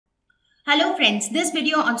Hello friends, this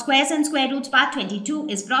video on squares and square roots part 22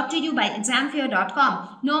 is brought to you by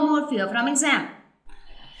examfear.com. No more fear from exam.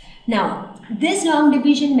 Now, this long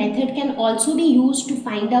division method can also be used to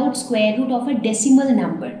find out square root of a decimal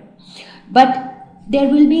number. But there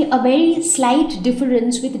will be a very slight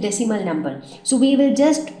difference with decimal number. So we will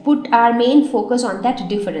just put our main focus on that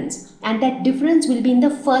difference. And that difference will be in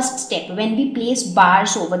the first step when we place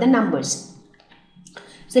bars over the numbers.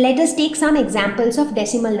 So let us take some examples of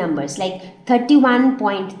decimal numbers like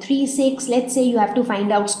 31.36. Let's say you have to find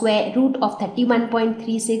out square root of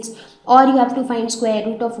 31.36, or you have to find square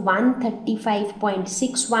root of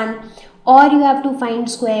 135.61, or you have to find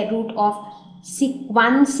square root of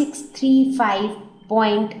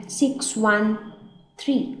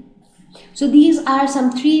 1635.613. So these are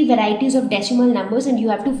some three varieties of decimal numbers and you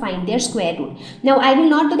have to find their square root. Now I will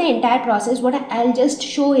not do the entire process. What I'll just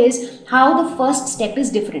show is how the first step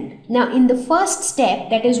is different. Now in the first step,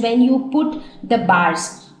 that is when you put the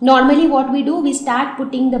bars. Normally what we do, we start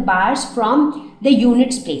putting the bars from the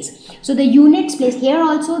units place. So the units place, here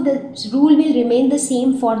also the rule will remain the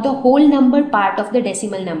same for the whole number part of the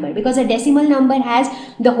decimal number, because a decimal number has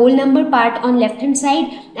the whole number part on left hand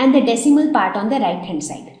side and the decimal part on the right hand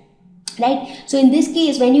side. Right, so in this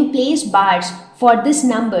case when you place bars for this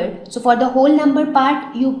number, so for the whole number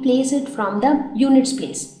part you place it from the units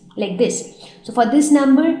place like this. So for this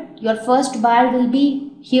number your first bar will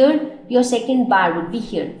be here, your second bar would be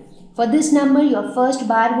here. For this number your first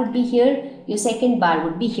bar would be here, your second bar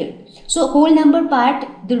would be here. So whole number part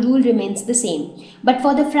the rule remains the same, but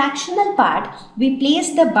for the fractional part we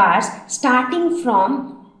place the bars starting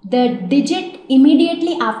from the digit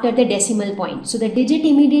immediately after the decimal point. So the digit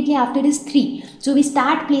immediately after is 3. So we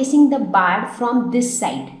start placing the bar from this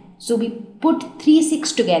side. So we put 3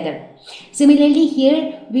 6 together. Similarly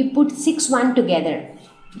here we put 6 1 together.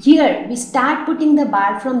 Here we start putting the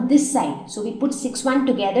bar from this side. So we put 6 1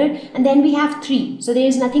 together and then we have 3. So there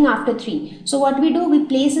is nothing after 3. So what we do, we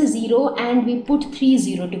place a 0 and we put 3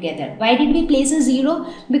 0 together. Why did we place a 0?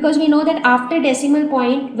 Because we know that after decimal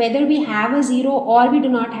point, whether we have a 0 or we do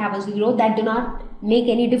not have a 0, that do not make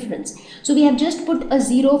any difference. So we have just put a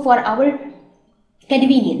 0 for our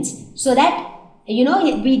convenience, so that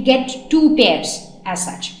we get two pairs as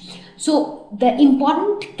such. So the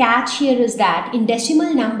important catch here is that in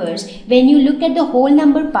decimal numbers, when you look at the whole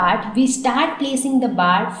number part, we start placing the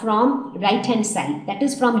bar from right hand side, that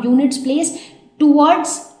is from units place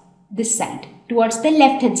towards this side, towards the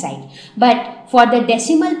left hand side. But for the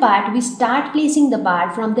decimal part, we start placing the bar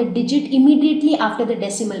from the digit immediately after the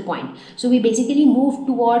decimal point. So we basically move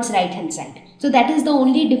towards right hand side. So that is the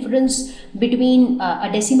only difference between a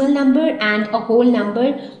decimal number and a whole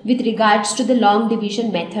number with regards to the long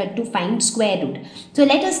division method to find square root. So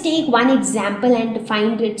let us take one example and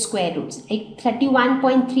find its square roots, like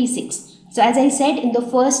 31.36. So as I said, in the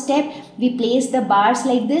first step, we place the bars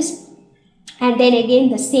like this. And then again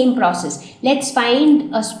the same process. Let's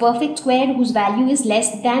find a perfect square whose value is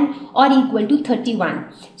less than or equal to 31.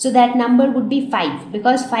 So that number would be 5,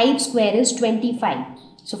 because 5 square is 25.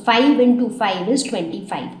 So 5 into 5 is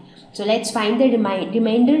 25. So let's find the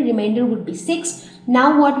remainder. Remainder would be 6.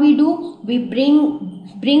 Now what we do, we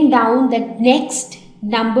bring down the next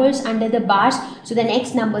numbers under the bars. So the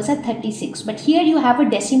next numbers are 36. But here you have a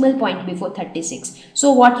decimal point before 36.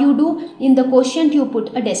 So what you do, in the quotient you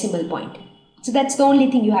put a decimal point. So that's the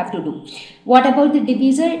only thing you have to do. What about the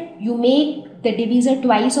divisor? You make the divisor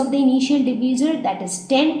twice of the initial divisor, that is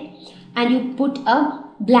 10, and you put a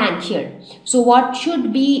blank here. So what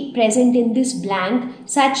should be present in this blank,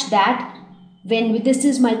 such that when this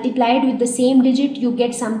is multiplied with the same digit, you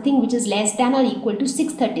get something which is less than or equal to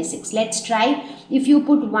 636. Let's try. If you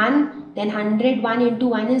put 1, then 101 into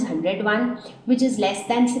 1 is 101, which is less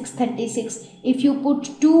than 636. If you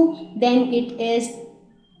put 2, then it is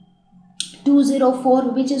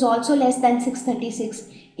 204, which is also less than 636.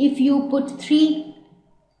 If you put 3,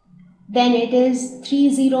 then it is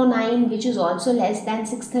 309, which is also less than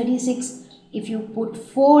 636. If you put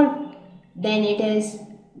 4, then it is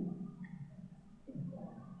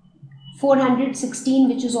 416,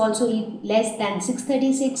 which is also less than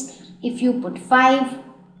 636. If you put 5,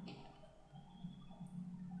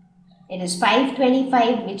 it is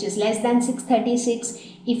 525, which is less than 636.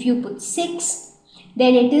 If you put 6,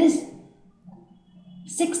 then it is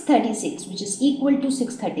 636, which is equal to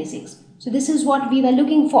 636. So this is what we were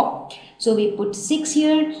looking for. So we put 6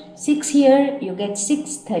 here, 6 here, you get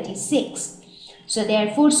 636. So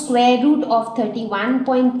therefore square root of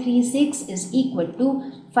 31.36 is equal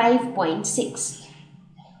to 5.6.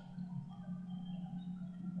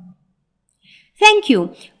 Thank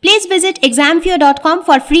you. Please visit examfear.com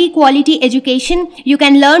for free quality education. You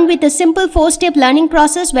can learn with a simple 4-step learning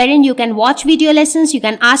process wherein you can watch video lessons, you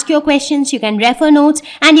can ask your questions, you can refer notes,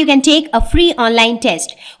 and you can take a free online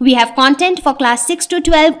test. We have content for class 6 to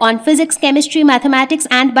 12 on physics, chemistry, mathematics,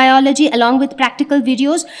 and biology along with practical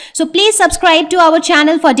videos. So please subscribe to our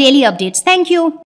channel for daily updates. Thank you.